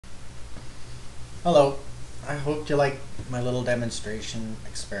Hello, I hope you like my little demonstration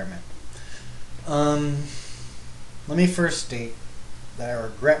experiment. Let me first state that I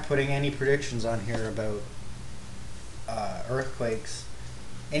regret putting any predictions on here about earthquakes,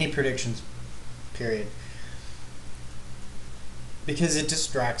 any predictions, period, because it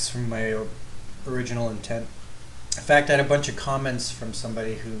distracts from my original intent. In fact, I had a bunch of comments from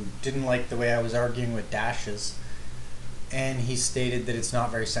somebody who didn't like the way I was arguing with dashes, and he stated that it's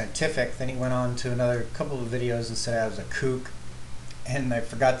not very scientific. Then he went on to another couple of videos and said I was a kook, and I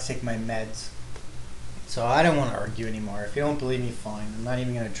forgot to take my meds. So I don't want to argue anymore. If you don't believe me, fine. I'm not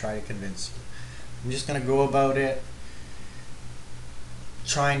even going to try to convince you. I'm just going to go about it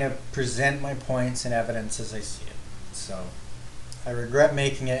trying to present my points and evidence as I see it. So I regret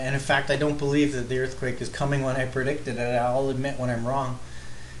making it, and in fact I don't believe that the earthquake is coming when I predicted it. I'll admit when I'm wrong,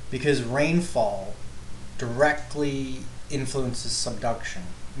 because rainfall directly influences subduction,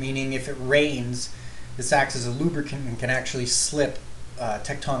 meaning if it rains, this acts as a lubricant and can actually slip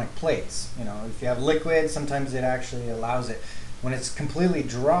tectonic plates. You know, if you have liquid, sometimes it actually allows it. When it's completely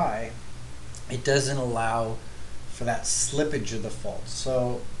dry, it doesn't allow for that slippage of the fault.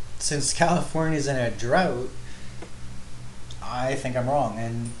 So since California is in a drought, I think I'm wrong,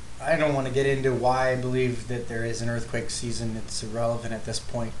 and I don't want to get into why I believe that there is an earthquake season. It's irrelevant at this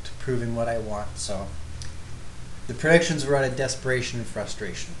point to proving what I want. So the predictions were out of desperation and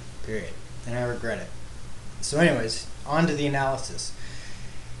frustration, period, and I regret it. So anyways, on to the analysis.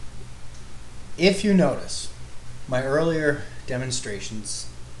 If you notice, my earlier demonstrations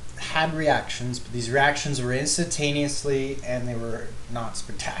had reactions, but these reactions were instantaneously and they were not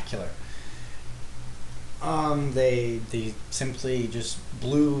spectacular. They simply just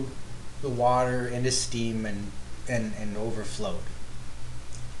blew the water into steam and overflowed.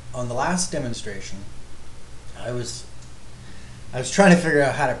 On the last demonstration, I was trying to figure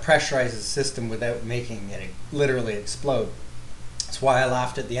out how to pressurize the system without making it literally explode. That's why I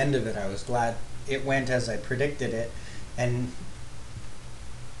laughed at the end of it. I was glad it went as I predicted it, and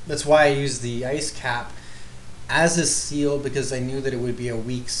that's why I used the ice cap as a seal, because I knew that it would be a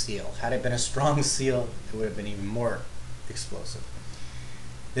weak seal. Had it been a strong seal, it would have been even more explosive.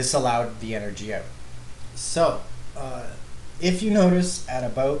 This allowed the energy out. So, if you notice at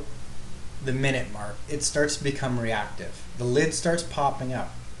about the minute mark, it starts to become reactive. The lid starts popping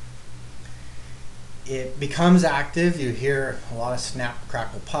up. It becomes active, you hear a lot of snap,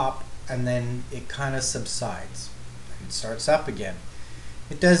 crackle, pop, and then it kind of subsides. It starts up again.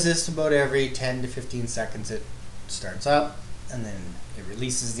 It does this about every 10 to 15 seconds. It starts up, and then it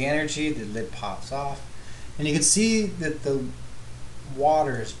releases the energy, the lid pops off, and you can see that the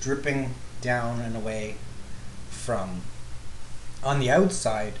water is dripping down and away from on the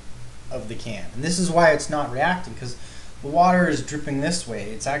outside of the can. And this is why it's not reacting, because the water is dripping this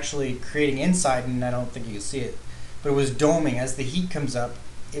way. It's actually creating inside, and I don't think you can see it, but it was doming. As the heat comes up,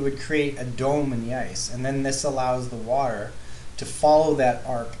 it would create a dome in the ice, and then this allows the water to follow that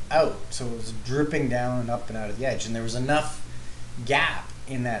arc out. So it was dripping down and up and out of the edge, and there was enough gap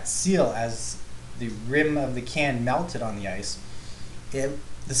in that seal as the rim of the can melted on the ice. The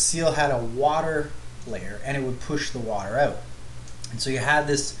seal had a water layer, and it would push the water out. And so you had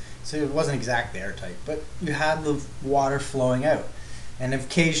this, so it wasn't exactly airtight, but you had the water flowing out. And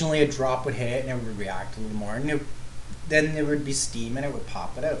occasionally a drop would hit it, and it would react a little more, and then there would be steam, and it would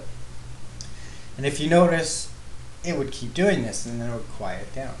pop it out. And if you notice, it would keep doing this, and then it would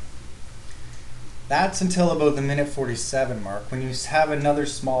quiet down. That's until about the minute 47 mark, when you have another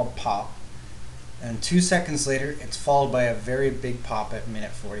small pop, and 2 seconds later, it's followed by a very big pop at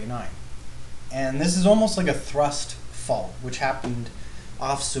minute 49. And this is almost like a thrust fault, which happened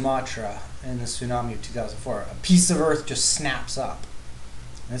off Sumatra in the tsunami of 2004. A piece of earth just snaps up.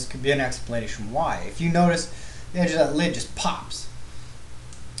 And this could be an explanation why. If you notice, the edge of that lid just pops.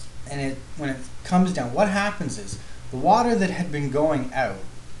 And when it comes down, what happens is the water that had been going out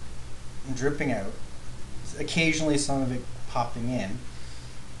and dripping out, occasionally some of it popping in,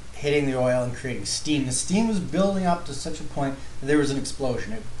 hitting the oil and creating steam. The steam was building up to such a point that there was an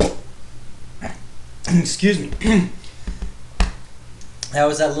explosion. Excuse me. That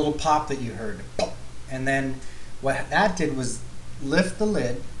was that little pop that you heard. And then what that did was lift the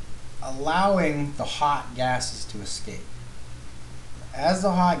lid, allowing the hot gases to escape. As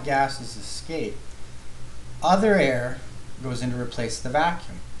the hot gases escape, other air goes in to replace the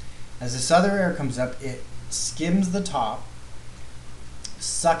vacuum. As this other air comes up, it skims the top,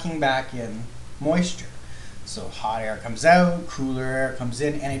 sucking back in moisture. So hot air comes out, cooler air comes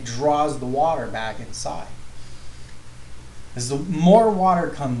in, and it draws the water back inside. As the more water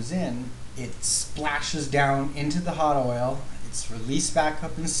comes in, it splashes down into the hot oil, It's released back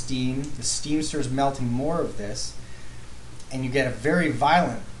up in steam. The steam starts melting more of this, and you get a very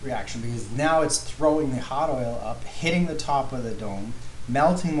violent reaction because now it's throwing the hot oil up, hitting the top of the dome,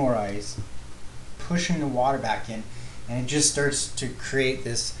 melting more ice, pushing the water back in, and it just starts to create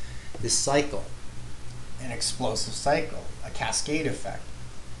this cycle, an explosive cycle, a cascade effect.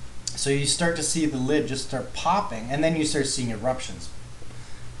 So you start to see the lid just start popping, and then you start seeing eruptions.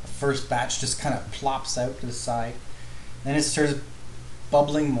 The first batch just kind of plops out to the side, then it starts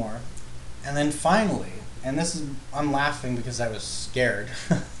bubbling more, and then finally, and this is, I'm laughing because I was scared.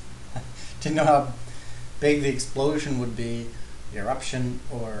 Didn't know how big the explosion would be, the eruption,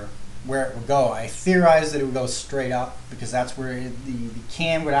 or where it would go. I theorized that it would go straight up because that's where the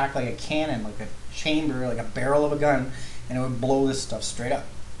can would act like a cannon, like a chamber, like a barrel of a gun, and it would blow this stuff straight up.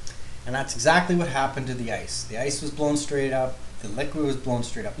 And that's exactly what happened to the ice. The ice was blown straight up, the liquid was blown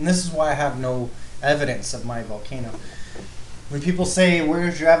straight up. And this is why I have no evidence of my volcano. When people say,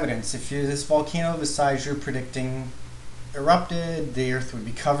 where's your evidence? If you're this volcano the size you're predicting erupted, the earth would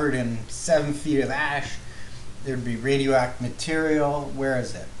be covered in 7 feet of ash, there'd be radioactive material. Where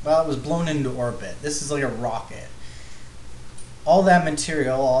is it? Well, it was blown into orbit. This is like a rocket. All that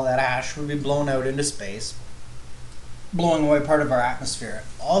material, all that ash would be blown out into space, blowing away part of our atmosphere.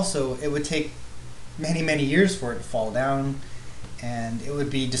 Also, it would take many, many years for it to fall down, and it would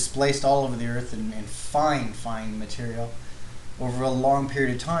be displaced all over the earth in fine, fine material over a long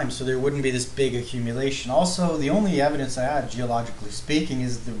period of time, so there wouldn't be this big accumulation. Also, the only evidence I had, geologically speaking,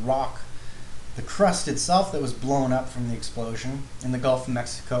 is the rock, the crust itself that was blown up from the explosion in the Gulf of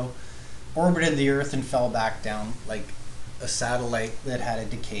Mexico, orbited the earth and fell back down like a satellite that had a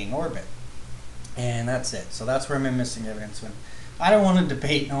decaying orbit. And that's it. So that's where I'm missing evidence. When I don't want to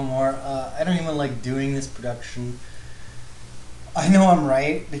debate no more. I don't even like doing this production. I know I'm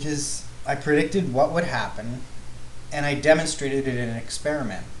right because I predicted what would happen, and I demonstrated it in an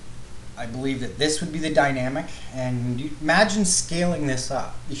experiment. I believe that this would be the dynamic, and you imagine scaling this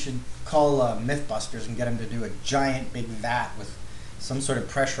up. You should call Mythbusters and get them to do a giant big vat with some sort of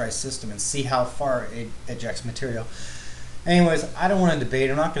pressurized system and see how far it ejects material. Anyways, I don't want to debate.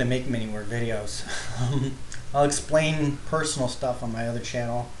 I'm not going to make many more videos. I'll explain personal stuff on my other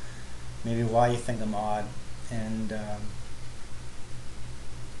channel, maybe why you think I'm odd, and I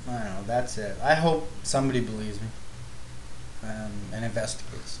don't know, that's it. I hope somebody believes me and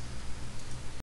investigates.